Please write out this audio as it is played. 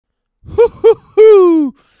Woo-hoo-hoo!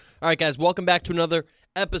 All right, guys, welcome back to another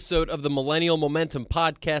episode of the Millennial Momentum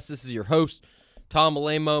Podcast. This is your host, Tom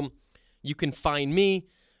Alemo. You can find me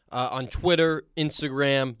on Twitter,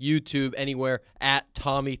 Instagram, YouTube, anywhere, at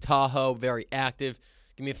Tommy Tahoe, very active.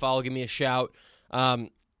 Give me a follow, give me a shout.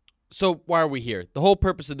 So why are we here? The whole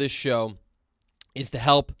purpose of this show is to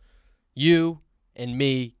help you and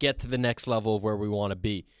me get to the next level of where we want to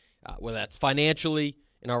be, whether that's financially,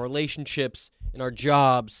 in our relationships, in our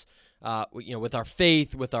jobs, with our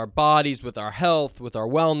faith, with our bodies, with our health, with our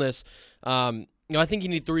wellness. I think you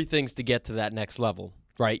need three things to get to that next level,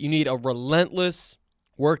 right? You need a relentless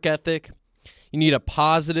work ethic. You need a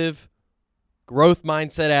positive growth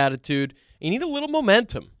mindset attitude. You need a little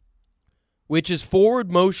momentum, which is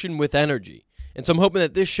forward motion with energy. And so I'm hoping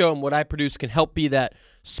that this show and what I produce can help be that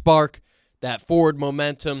spark, that forward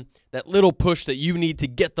momentum, that little push that you need to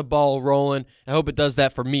get the ball rolling. I hope it does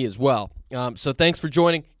that for me as well. So thanks for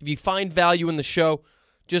joining. If you find value in the show,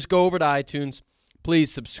 just go over to iTunes. Please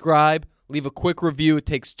subscribe. Leave a quick review. It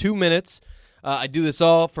takes 2 minutes. I do this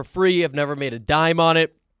all for free. I've never made a dime on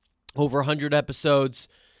it. Over 100 episodes.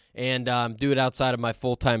 And do it outside of my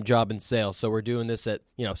full-time job in sales. So we're doing this at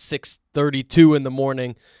 6:32 in the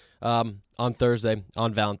morning on Thursday,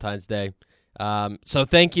 on Valentine's Day. So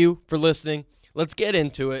thank you for listening. Let's get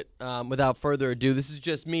into it without further ado. This is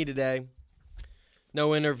just me today.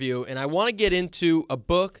 No interview. And I want to get into a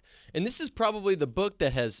book. And this is probably the book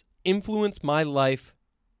that has influenced my life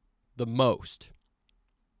the most.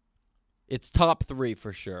 It's top 3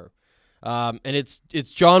 for sure. And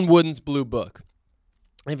it's John Wooden's Blue Book.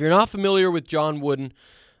 If you're not familiar with John Wooden,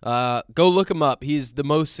 go look him up. He's the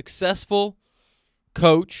most successful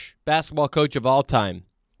basketball coach of all time.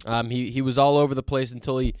 He was all over the place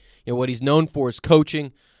until what he's known for is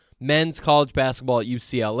coaching men's college basketball at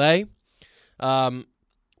UCLA,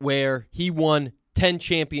 where he won 10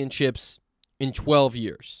 championships in 12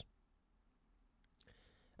 years.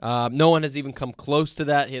 No one has even come close to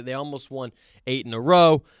that. They almost won 8 in a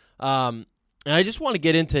row. And I just want to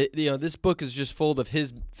get into, this book is just filled with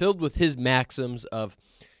his maxims of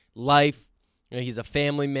life. He's a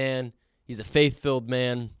family man. He's a faith-filled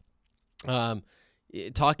man.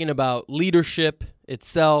 Talking about leadership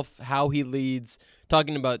itself, how he leads,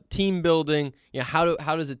 talking about team building, how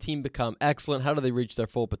does a team become excellent, how do they reach their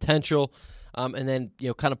full potential, and then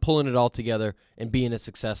kind of pulling it all together and being a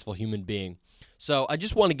successful human being. So I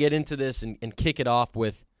just want to get into this and kick it off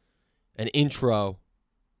with an intro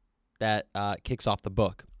that kicks off the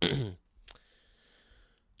book.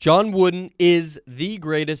 John Wooden is the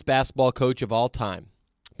greatest basketball coach of all time.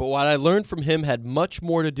 But what I learned from him had much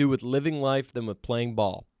more to do with living life than with playing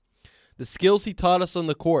ball. The skills he taught us on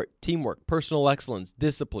the court, teamwork, personal excellence,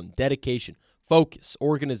 discipline, dedication, focus,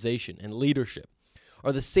 organization, and leadership,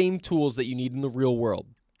 are the same tools that you need in the real world.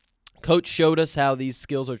 Coach showed us how these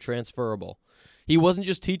skills are transferable. He wasn't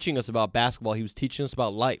just teaching us about basketball, he was teaching us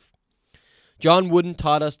about life. John Wooden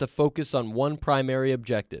taught us to focus on one primary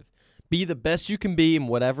objective. Be the best you can be in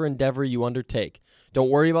whatever endeavor you undertake. Don't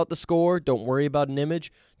worry about the score. Don't worry about an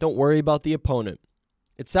image. Don't worry about the opponent.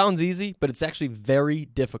 It sounds easy, but it's actually very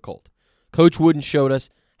difficult. Coach Wooden showed us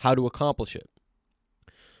how to accomplish it.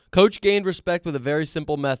 Coach gained respect with a very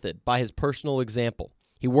simple method, by his personal example.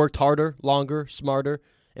 He worked harder, longer, smarter,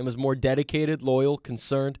 and was more dedicated, loyal,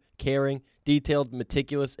 concerned, caring, detailed,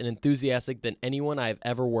 meticulous, and enthusiastic than anyone I have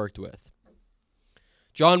ever worked with.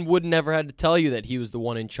 John Wooden never had to tell you that he was the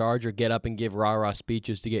one in charge or get up and give rah-rah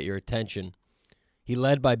speeches to get your attention. He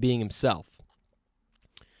led by being himself.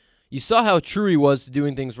 You saw how true he was to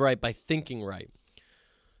doing things right by thinking right.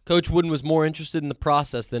 Coach Wooden was more interested in the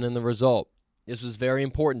process than in the result. This was very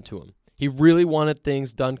important to him. He really wanted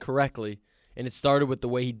things done correctly, and it started with the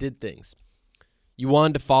way he did things. You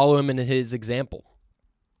wanted to follow him in his example.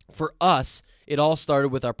 For us, it all started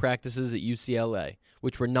with our practices at UCLA,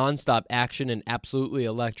 which were nonstop action and absolutely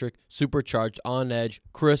electric, supercharged, on edge,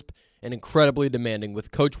 crisp, and incredibly demanding, with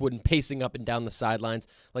Coach Wooden pacing up and down the sidelines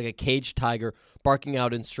like a caged tiger, barking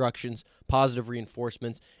out instructions, positive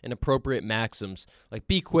reinforcements, and appropriate maxims like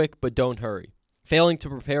be quick but don't hurry. Failing to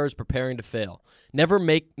prepare is preparing to fail. Never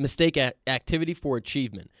mistake activity for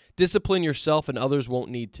achievement. Discipline yourself and others won't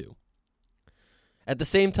need to. At the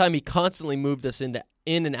same time, he constantly moved us in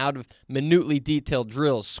and out of minutely detailed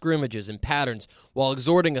drills, scrimmages, and patterns while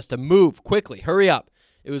exhorting us to move quickly, hurry up.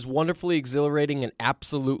 It was wonderfully exhilarating and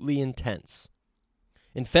absolutely intense.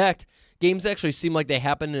 In fact, games actually seemed like they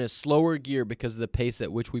happened in a slower gear because of the pace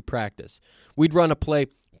at which we practice. We'd run a play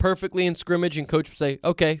perfectly in scrimmage, and coach would say,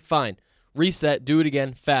 okay, fine, reset, do it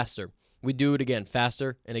again, faster. We'd do it again,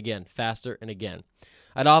 faster and again, faster and again.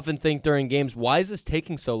 I'd often think during games, why is this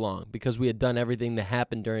taking so long? Because we had done everything that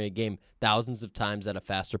happened during a game thousands of times at a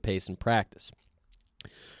faster pace in practice.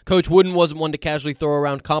 Coach Wooden wasn't one to casually throw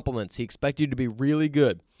around compliments. He expected you to be really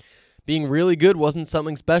good. Being really good wasn't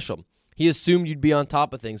something special. He assumed you'd be on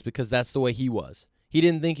top of things because that's the way he was. He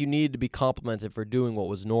didn't think you needed to be complimented for doing what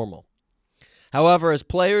was normal. However, as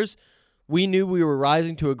players, we knew we were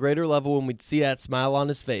rising to a greater level when we'd see that smile on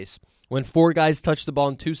his face. When 4 guys touched the ball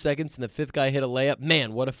in 2 seconds and the 5th guy hit a layup,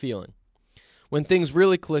 man, what a feeling. When things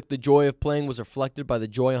really clicked, the joy of playing was reflected by the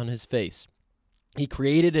joy on his face. He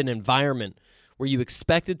created an environment where you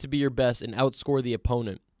expected to be your best and outscore the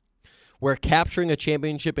opponent, where capturing a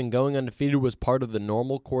championship and going undefeated was part of the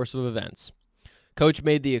normal course of events. Coach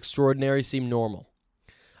made the extraordinary seem normal.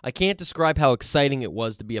 I can't describe how exciting it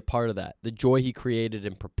was to be a part of that, the joy he created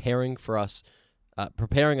in preparing us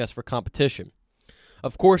for competition.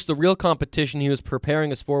 Of course, the real competition he was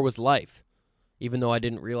preparing us for was life, even though I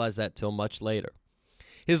didn't realize that till much later.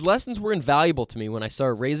 His lessons were invaluable to me when I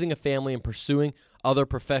started raising a family and pursuing other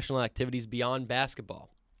professional activities beyond basketball.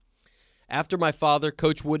 After my father,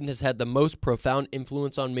 Coach Wooden has had the most profound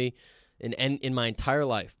influence on me in my entire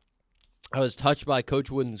life. I was touched by Coach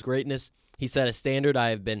Wooden's greatness. He set a standard I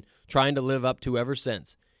have been trying to live up to ever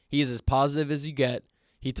since. He is as positive as you get.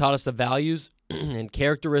 He taught us the values and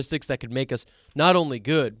characteristics that could make us not only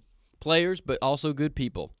good players, but also good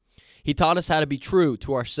people. He taught us how to be true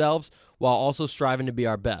to ourselves while also striving to be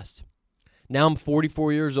our best. Now I'm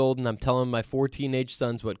 44 years old, and I'm telling my 4 teenage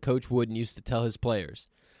sons what Coach Wooden used to tell his players.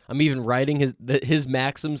 I'm even writing his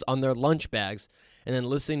maxims on their lunch bags and then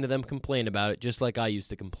listening to them complain about it just like I used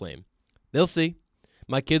to complain. They'll see.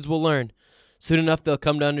 My kids will learn. Soon enough, they'll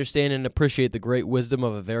come to understand and appreciate the great wisdom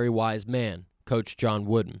of a very wise man, Coach John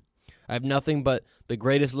Wooden. I have nothing but the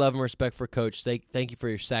greatest love and respect for Coach. Thank you for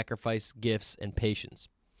your sacrifice, gifts, and patience.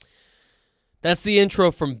 That's the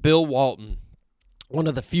intro from Bill Walton, one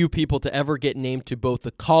of the few people to ever get named to both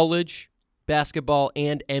the college basketball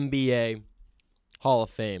and NBA Hall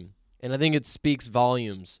of Fame. And I think it speaks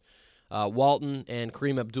volumes. Walton and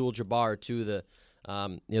Kareem Abdul-Jabbar, two of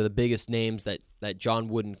the biggest names that John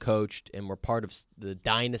Wooden coached and were part of the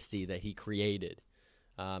dynasty that he created.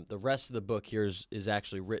 The rest of the book here is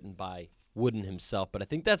actually written by Wooden himself, but I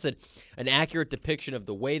think that's an accurate depiction of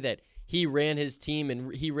the way that he ran his team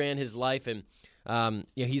and he ran his life, and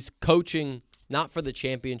he's coaching not for the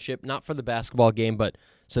championship, not for the basketball game, but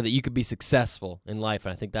so that you could be successful in life,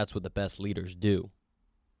 and I think that's what the best leaders do.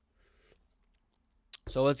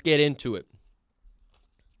 So let's get into it.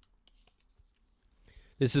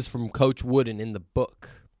 This is from Coach Wooden in the book.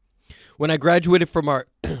 When I graduated from our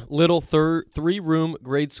little 3-room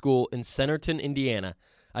grade school in Centerton, Indiana,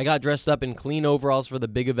 I got dressed up in clean overalls for the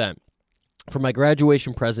big event. For my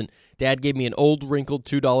graduation present, Dad gave me an old, wrinkled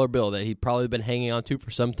 $2 bill that he'd probably been hanging on to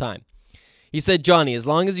for some time. He said, "Johnny, as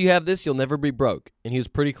long as you have this, you'll never be broke." And he was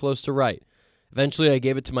pretty close to right. Eventually, I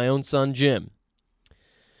gave it to my own son, Jim.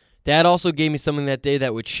 Dad also gave me something that day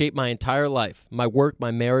that would shape my entire life, my work,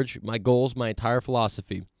 my marriage, my goals, my entire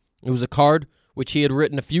philosophy. It was a card which he had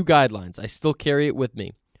written a few guidelines. I still carry it with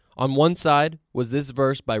me. On one side was this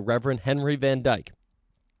verse by Reverend Henry Van Dyke.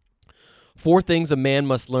 4 things a man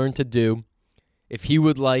must learn to do if he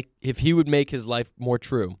would make his life more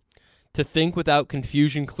true: to think without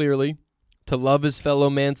confusion clearly, to love his fellow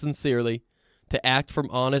man sincerely, to act from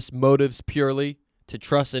honest motives purely, to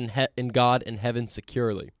trust in God and heaven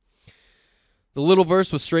securely. The little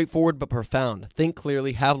verse was straightforward but profound. Think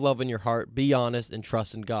clearly, have love in your heart, be honest, and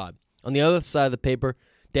trust in God. On the other side of the paper,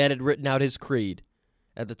 Dad had written out his creed.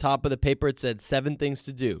 At the top of the paper, it said 7 things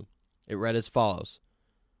to do. It read as follows.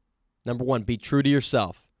 Number 1, be true to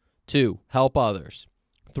yourself. 2, help others.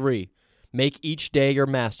 3, make each day your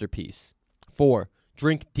masterpiece. 4,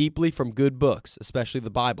 drink deeply from good books, especially the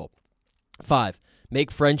Bible. 5, make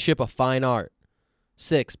friendship a fine art.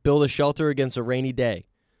 6, build a shelter against a rainy day.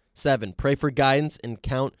 7, pray for guidance and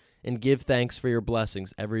count and give thanks for your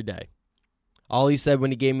blessings every day. All he said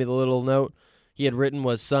when he gave me the little note he had written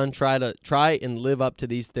was, "Son, try and live up to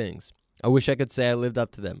these things." I wish I could say I lived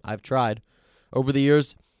up to them. I've tried. Over the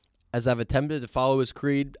years, as I've attempted to follow his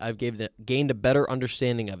creed, I've gained a better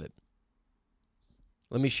understanding of it.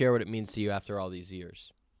 Let me share what it means to you after all these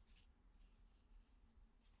years.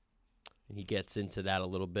 And he gets into that a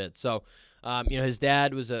little bit. So, his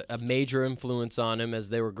dad was a major influence on him as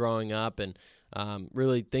they were growing up, and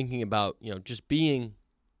really thinking about, just being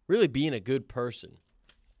a good person.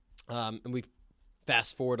 And we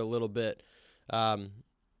fast forward a little bit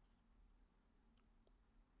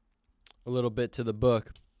to the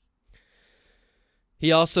book.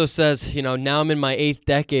 He also says, now I'm in my 8th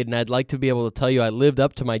decade, and I'd like to be able to tell you I lived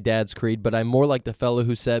up to my dad's creed, but I'm more like the fellow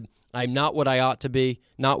who said, I'm not what I ought to be,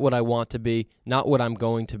 not what I want to be, not what I'm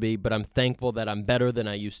going to be, but I'm thankful that I'm better than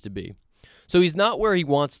I used to be. So he's not where he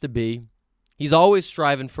wants to be. He's always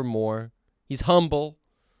striving for more. He's humble,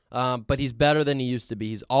 but he's better than he used to be.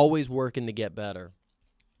 He's always working to get better.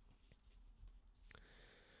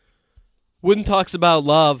 Wooden talks about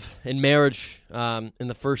love and marriage in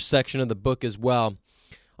the first section of the book as well.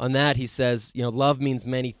 On that, he says, love means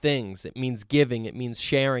many things. It means giving. It means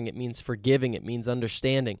sharing. It means forgiving. It means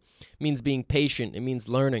understanding. It means being patient. It means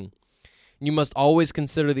learning. And you must always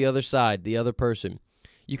consider the other side, the other person.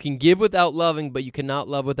 You can give without loving, but you cannot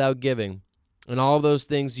love without giving. And all of those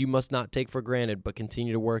things you must not take for granted, but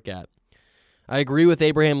continue to work at. I agree with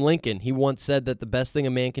Abraham Lincoln. He once said that the best thing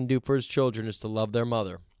a man can do for his children is to love their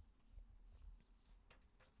mother.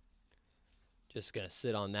 Just going to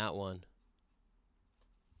sit on that one.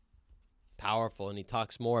 Powerful, and he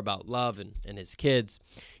talks more about love and his kids.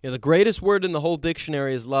 The greatest word in the whole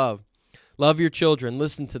dictionary is love. Love your children.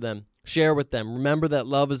 Listen to them. Share with them. Remember that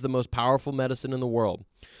love is the most powerful medicine in the world.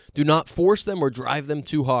 Do not force them or drive them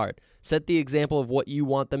too hard. Set the example of what you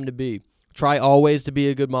want them to be. Try always to be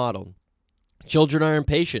a good model. Children are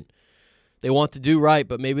impatient. They want to do right,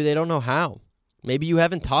 but maybe they don't know how. Maybe you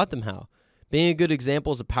haven't taught them how. Being a good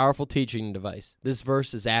example is a powerful teaching device. This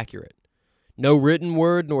verse is accurate. No written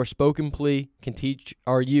word nor spoken plea can teach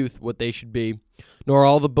our youth what they should be, nor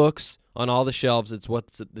all the books on all the shelves. It's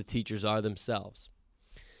what the teachers are themselves.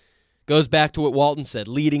 Goes back to what Walton said,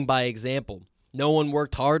 leading by example. No one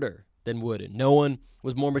worked harder than Wooden. No one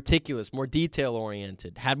was more meticulous, more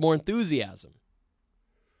detail-oriented, had more enthusiasm.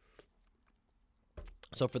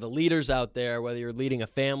 So for the leaders out there, whether you're leading a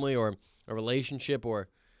family or a relationship or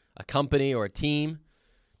a company or a team,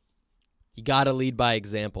 you got to lead by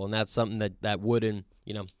example, and that's something that Wooden,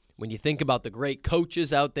 when you think about the great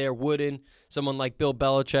coaches out there, Wooden, someone like Bill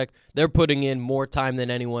Belichick, they're putting in more time than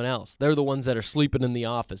anyone else. They're the ones that are sleeping in the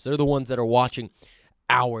office. They're the ones that are watching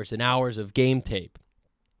hours and hours of game tape.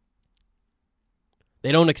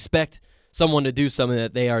 They don't expect someone to do something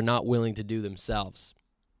that they are not willing to do themselves.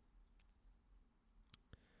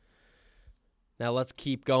 Now let's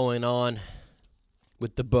keep going on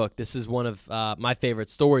with the book. This is one of my favorite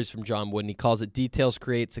stories from John Wooden. He calls it Details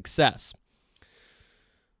Create Success.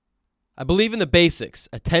 I believe in the basics,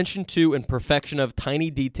 attention to and perfection of tiny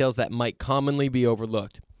details that might commonly be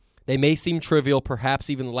overlooked. They may seem trivial, perhaps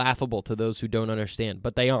even laughable to those who don't understand,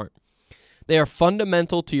 but they aren't. They are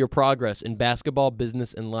fundamental to your progress in basketball,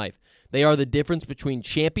 business, and life. They are the difference between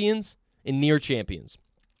champions and near champions.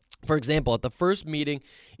 For example, at the first meeting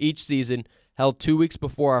each season, held 2 weeks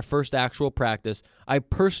before our first actual practice, I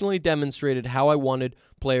personally demonstrated how I wanted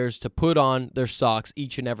players to put on their socks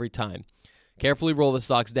each and every time. Carefully roll the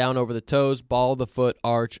socks down over the toes, ball of the foot,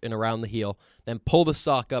 arch, and around the heel. Then pull the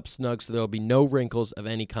sock up snug so there will be no wrinkles of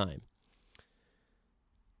any kind.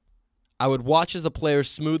 I would watch as the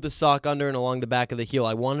players smooth the sock under and along the back of the heel.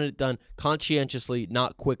 I wanted it done conscientiously,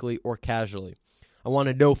 not quickly or casually. I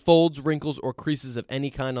wanted no folds, wrinkles, or creases of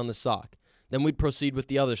any kind on the sock. Then we'd proceed with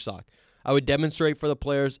the other sock. I would demonstrate for the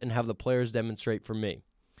players and have the players demonstrate for me.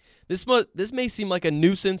 This may seem like a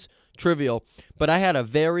nuisance, trivial, but I had a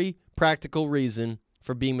very practical reason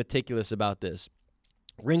for being meticulous about this.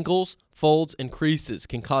 Wrinkles, folds, and creases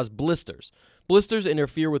can cause blisters. Blisters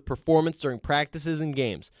interfere with performance during practices and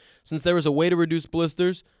games. Since there was a way to reduce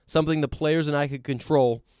blisters, something the players and I could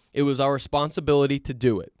control, it was our responsibility to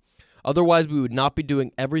do it. Otherwise, we would not be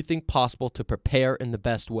doing everything possible to prepare in the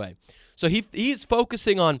best way. So he's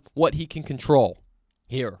focusing on what he can control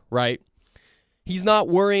here, right? He's not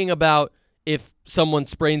worrying about if someone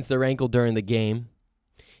sprains their ankle during the game.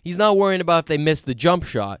 He's not worrying about if they miss the jump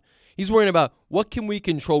shot. He's worrying about what can we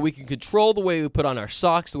control. We can control the way we put on our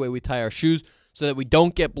socks, the way we tie our shoes, so that we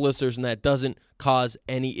don't get blisters and that doesn't cause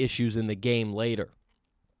any issues in the game later.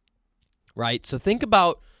 Right? So think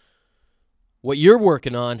about what you're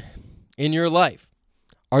working on in your life.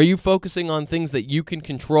 Are you focusing on things that you can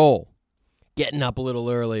control? Getting up a little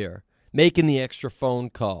earlier, making the extra phone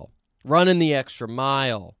call, running the extra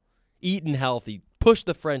mile, eating healthy, push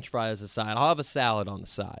the French fries aside, I'll have a salad on the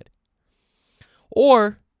side.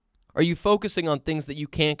 Or are you focusing on things that you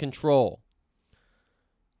can't control?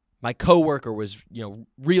 My coworker was,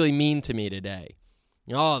 really mean to me today.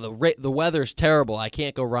 The weather's terrible. I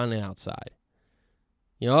can't go running outside.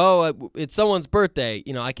 It's someone's birthday.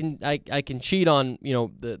 I can cheat on,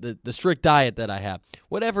 the strict diet that I have.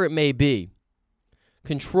 Whatever it may be.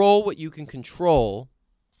 Control what you can control,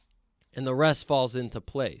 and the rest falls into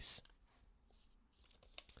place.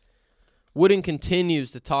 Wooden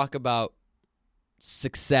continues to talk about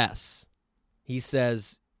success. He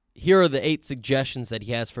says, here are the 8 suggestions that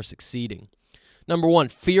he has for succeeding. Number 1,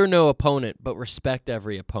 fear no opponent, but respect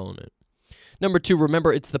every opponent. Number 2,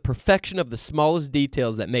 remember it's the perfection of the smallest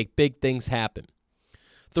details that make big things happen.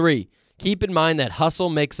 3, keep in mind that hustle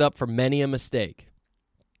makes up for many a mistake.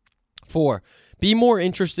 4, be more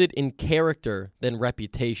interested in character than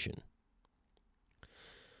reputation.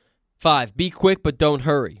 5, be quick but don't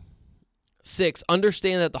hurry. 6,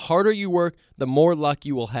 understand that the harder you work, the more luck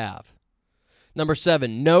you will have. Number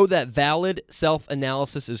 7, know that valid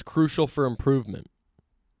self-analysis is crucial for improvement.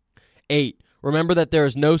 8, remember that there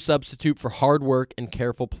is no substitute for hard work and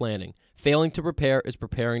careful planning. Failing to prepare is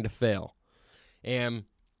preparing to fail. And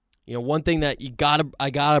one thing that I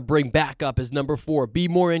gotta bring back up is number 4, be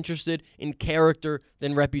more interested in character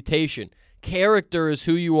than reputation. Character is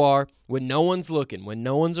who you are when no one's looking, when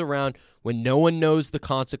no one's around, when no one knows the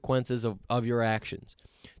consequences of your actions.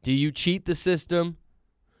 Do you cheat the system?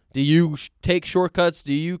 Do you take shortcuts?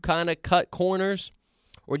 Do you kind of cut corners?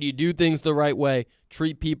 Or do you do things the right way,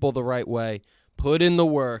 treat people the right way, put in the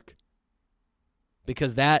work?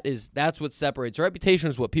 Because that's what separates. Reputation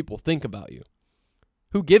is what people think about you.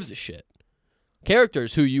 Who gives a shit? Character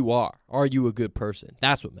is who you are. Are you a good person?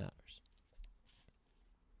 That's what matters.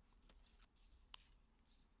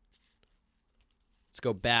 Let's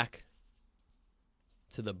go back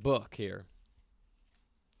to the book here.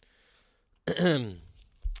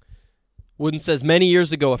 Wooden says, many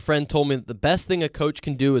years ago, a friend told me that the best thing a coach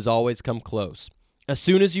can do is always come close. As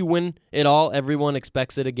soon as you win it all, everyone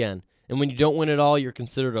expects it again. And when you don't win it all, you're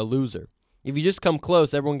considered a loser. If you just come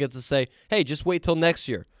close, everyone gets to say, hey, just wait till next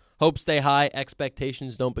year. Hopes stay high,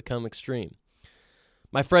 expectations don't become extreme.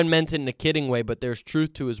 My friend meant it in a kidding way, but there's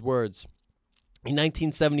truth to his words. In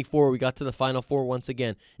 1974, we got to the Final Four once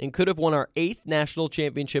again and could have won our 8th national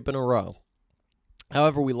championship in a row.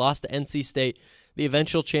 However, we lost to NC State, the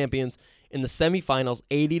eventual champions, in the semifinals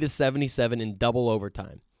 80-77 in double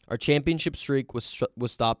overtime. Our championship streak was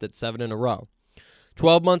stopped at 7 in a row.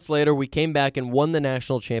 12 months later, we came back and won the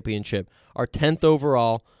national championship, our 10th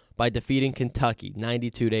overall, by defeating Kentucky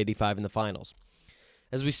 92-85 in the finals.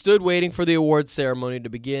 As we stood waiting for the awards ceremony to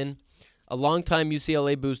begin, a longtime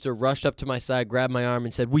UCLA booster rushed up to my side, grabbed my arm,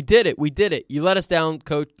 and said, we did it. You let us down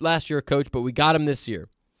last year, Coach, but we got him this year.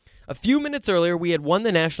 A few minutes earlier, we had won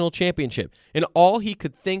the national championship, and all he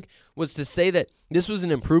could think was to say that this was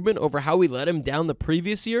an improvement over how we let him down the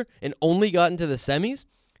previous year and only got into the semis.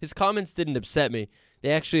 His comments didn't upset me.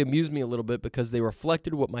 They actually amused me a little bit because they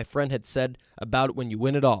reflected what my friend had said about it when you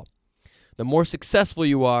win it all. The more successful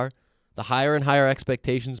you are, the higher and higher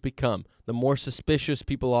expectations become, the more suspicious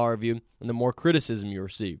people are of you, and the more criticism you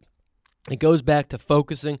receive. It goes back to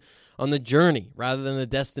focusing on the journey rather than the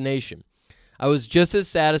destination. I was just as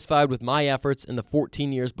satisfied with my efforts in the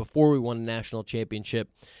 14 years before we won a national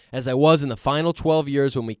championship as I was in the final 12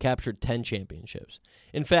 years when we captured 10 championships.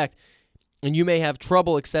 In fact, and you may have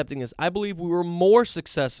trouble accepting this, I believe we were more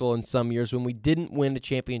successful in some years when we didn't win a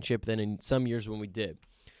championship than in some years when we did.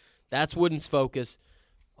 That's Wooden's focus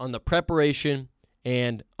on the preparation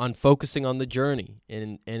and on focusing on the journey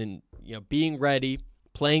and being ready,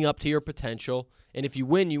 playing up to your potential. And if you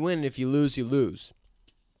win, you win. And if you lose, you lose.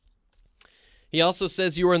 He also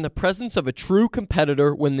says you are in the presence of a true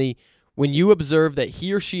competitor when you observe that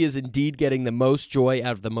he or she is indeed getting the most joy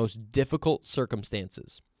out of the most difficult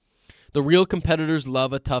circumstances. The real competitors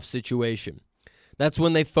love a tough situation. That's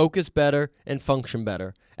when they focus better and function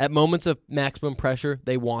better. At moments of maximum pressure,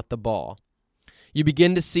 they want the ball. You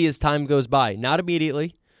begin to see as time goes by, not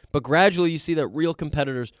immediately, but gradually you see that real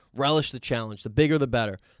competitors relish the challenge. The bigger the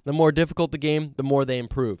better. The more difficult the game, the more they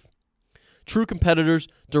improve. True competitors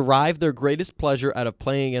derive their greatest pleasure out of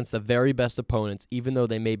playing against the very best opponents, even though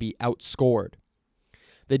they may be outscored.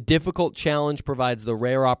 The difficult challenge provides the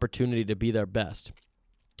rare opportunity to be their best.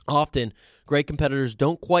 Often, great competitors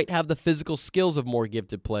don't quite have the physical skills of more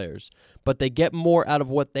gifted players, but they get more out of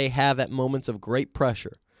what they have at moments of great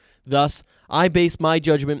pressure. Thus, I base my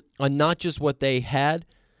judgment on not just what they had,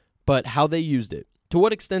 but how they used it. To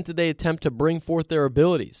what extent did they attempt to bring forth their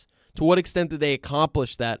abilities? To what extent did they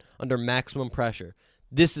accomplish that under maximum pressure?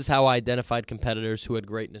 This is how I identified competitors who had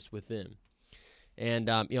greatness within. And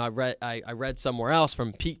I read somewhere else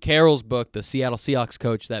from Pete Carroll's book, the Seattle Seahawks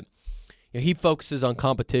coach, that he focuses on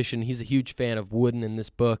competition. He's a huge fan of Wooden in this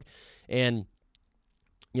book. And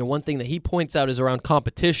one thing that he points out is around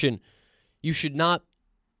competition, you should not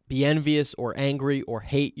be envious or angry or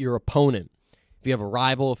hate your opponent. If you have a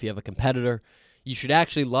rival, if you have a competitor, you should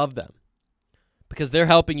actually love them because they're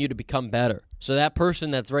helping you to become better. So that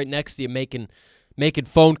person that's right next to you making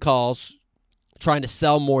phone calls, trying to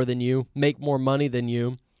sell more than you, make more money than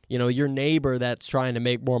you, your neighbor that's trying to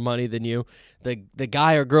make more money than you, the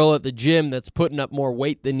guy or girl at the gym that's putting up more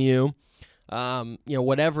weight than you,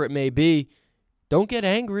 whatever it may be. Don't get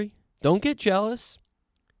angry. Don't get jealous.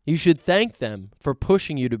 You should thank them for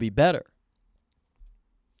pushing you to be better.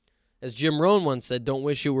 As Jim Rohn once said, don't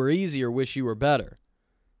wish it were easy or wish you were better.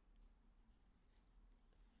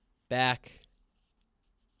 Back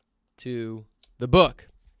to the book.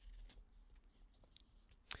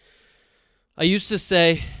 I used to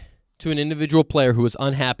say to an individual player who was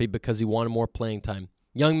unhappy because he wanted more playing time,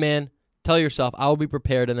 young man, tell yourself I will be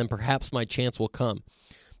prepared and then perhaps my chance will come.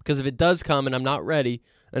 Because if it does come and I'm not ready,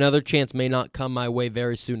 another chance may not come my way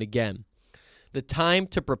very soon again. The time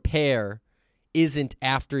to prepare isn't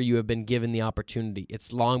after you have been given the opportunity.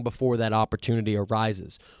 It's long before that opportunity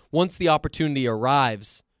arises. Once the opportunity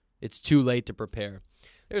arrives, it's too late to prepare.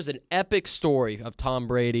 There's an epic story of Tom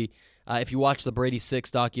Brady. If you watch the Brady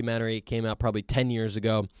 6 documentary, it came out probably 10 years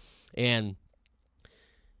ago. And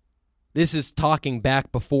this is talking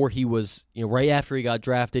back before he was, right after he got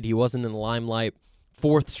drafted. He wasn't in the limelight.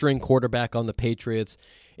 Fourth-string quarterback on the Patriots.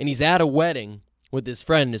 And he's at a wedding with his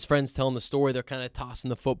friend. His friend's telling the story. They're kind of tossing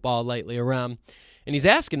the football lightly around. And he's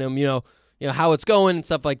asking him, how it's going and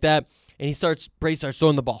stuff like that. And Brady starts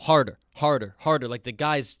throwing the ball harder. Like the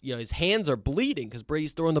guy's, his hands are bleeding because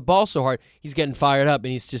Brady's throwing the ball so hard. He's getting fired up.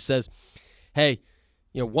 And he just says, hey,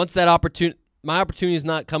 once that opportunity, my opportunity is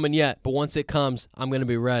not coming yet, but once it comes, I'm going to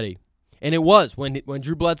be ready. And it was. When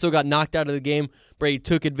Drew Bledsoe got knocked out of the game, Brady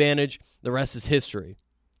took advantage. The rest is history.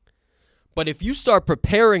 But if you start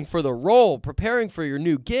preparing for the role, preparing for your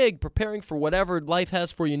new gig, preparing for whatever life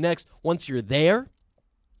has for you next, once you're there,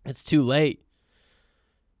 it's too late.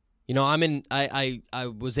 I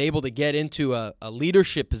was able to get into a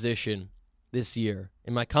leadership position this year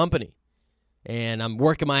in my company. And I'm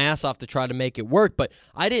working my ass off to try to make it work, but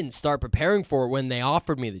I didn't start preparing for it when they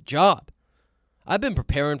offered me the job. I've been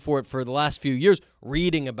preparing for it for the last few years,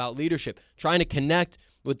 reading about leadership, trying to connect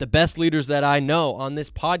with the best leaders that I know on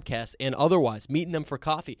this podcast and otherwise, meeting them for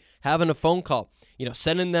coffee, having a phone call,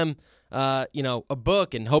 sending them, a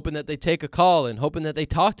book and hoping that they take a call and hoping that they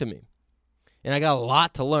talk to me. And I got a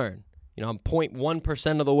lot to learn. I'm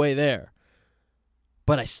 0.1% of the way there.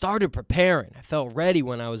 But I started preparing. I felt ready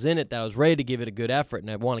when I was in it, that I was ready to give it a good effort,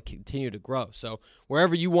 and I want to continue to grow. So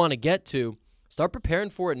wherever you want to get to, start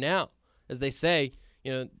preparing for it now. As they say,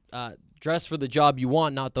 dress for the job you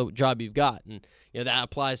want, not the job you've got. And that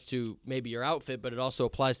applies to maybe your outfit, but it also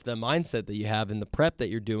applies to the mindset that you have and the prep that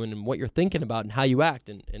you're doing and what you're thinking about and how you act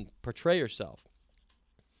and portray yourself.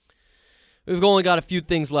 We've only got a few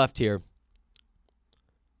things left here.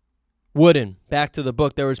 Wooden, back to the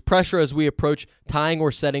book. There was pressure as we approach tying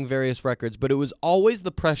or setting various records, but it was always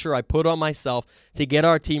the pressure I put on myself to get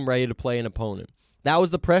our team ready to play an opponent. That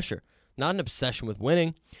was the pressure, not an obsession with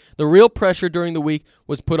winning. The real pressure during the week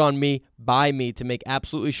was put on me by me to make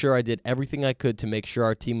absolutely sure I did everything I could to make sure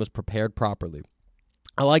our team was prepared properly.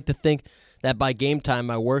 I like to think that by game time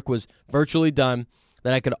my work was virtually done,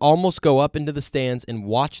 that I could almost go up into the stands and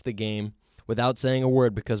watch the game without saying a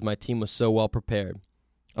word because my team was so well prepared.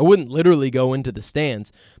 I wouldn't literally go into the stands,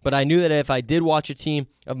 but I knew that if I did watch a team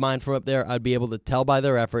of mine from up there, I'd be able to tell by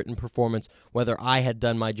their effort and performance whether I had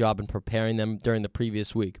done my job in preparing them during the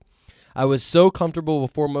previous week. I was so comfortable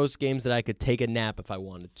before most games that I could take a nap if I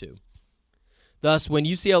wanted to. Thus, when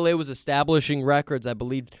UCLA was establishing records, I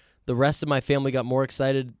believed the rest of my family got more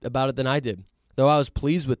excited about it than I did. Though I was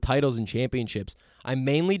pleased with titles and championships, I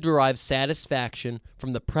mainly derived satisfaction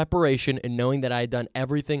from the preparation and knowing that I had done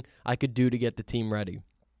everything I could do to get the team ready.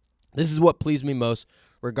 This is what pleased me most,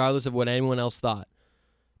 regardless of what anyone else thought,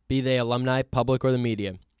 be they alumni, public, or the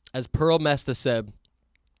media. As Pearl Mesta said,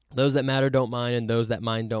 those that matter don't mind, and those that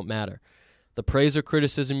mind don't matter. The praise or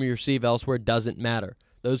criticism you receive elsewhere doesn't matter.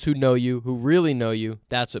 Those who know you, who really know you,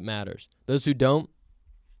 that's what matters. Those who don't,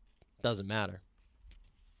 doesn't matter.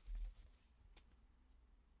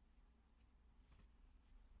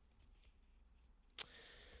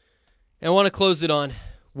 And I want to close it on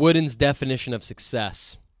Wooden's definition of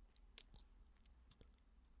success.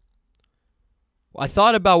 I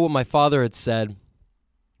thought about what my father had said,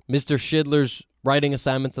 Mr. Schindler's writing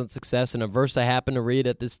assignments on success, and a verse I happened to read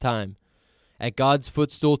at this time. At God's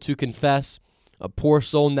footstool to confess, a poor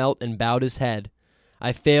soul knelt and bowed his head.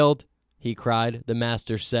 I failed, he cried, the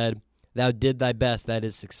master said. Thou did thy best, that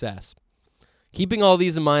is success. Keeping all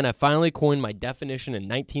these in mind, I finally coined my definition in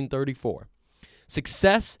 1934.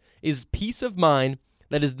 Success is peace of mind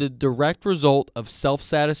that is the direct result of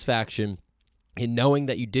self-satisfaction in knowing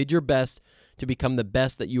that you did your best to become the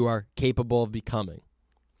best that you are capable of becoming.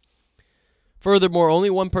 Furthermore,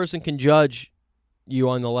 only one person can judge you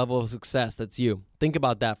on the level of success. That's you. Think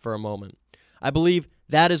about that for a moment. I believe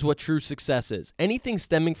that is what true success is. Anything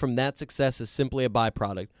stemming from that success is simply a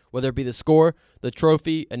byproduct, whether it be the score, the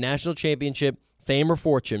trophy, a national championship, fame, or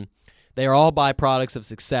fortune. They are all byproducts of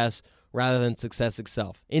success rather than success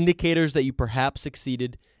itself. Indicators that you perhaps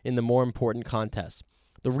succeeded in the more important contest.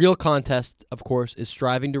 The real contest, of course, is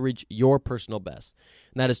striving to reach your personal best,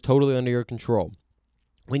 and that is totally under your control.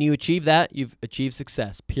 When you achieve that, you've achieved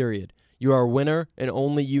success, period. You are a winner, and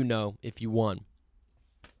only you know if you won.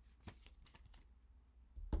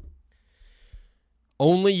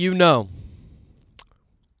 Only you know.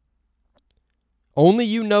 Only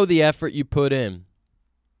you know the effort you put in.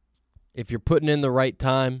 If you're putting in the right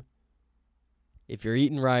time, if you're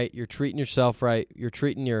eating right, you're treating yourself right, you're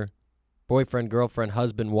treating your boyfriend, girlfriend,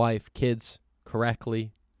 husband, wife, kids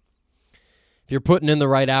correctly. If you're putting in the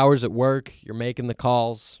right hours at work, you're making the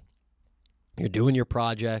calls, you're doing your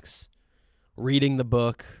projects, reading the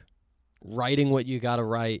book, writing what you got to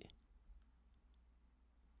write.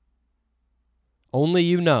 Only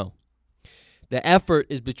you know. The effort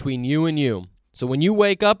is between you and you. So when you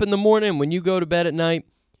wake up in the morning, when you go to bed at night,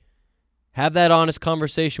 have that honest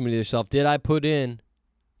conversation with yourself. Did I put in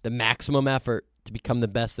the maximum effort to become the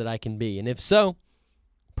best that I can be? And if so,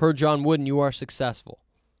 per John Wooden, you are successful.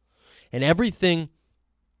 And everything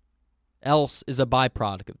else is a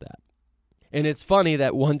byproduct of that. And it's funny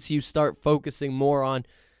that once you start focusing more on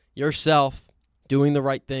yourself, doing the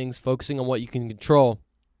right things, focusing on what you can control,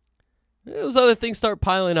 those other things start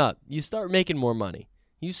piling up. You start making more money.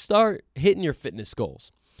 You start hitting your fitness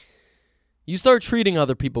goals. You start treating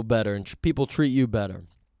other people better and people treat you better.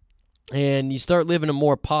 And you start living a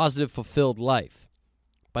more positive, fulfilled life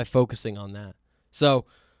by focusing on that. So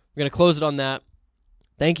we're going to close it on that.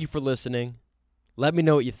 Thank you for listening. Let me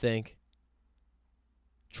know what you think.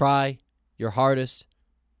 Try your hardest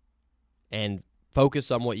and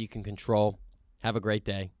focus on what you can control. Have a great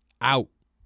day. Out.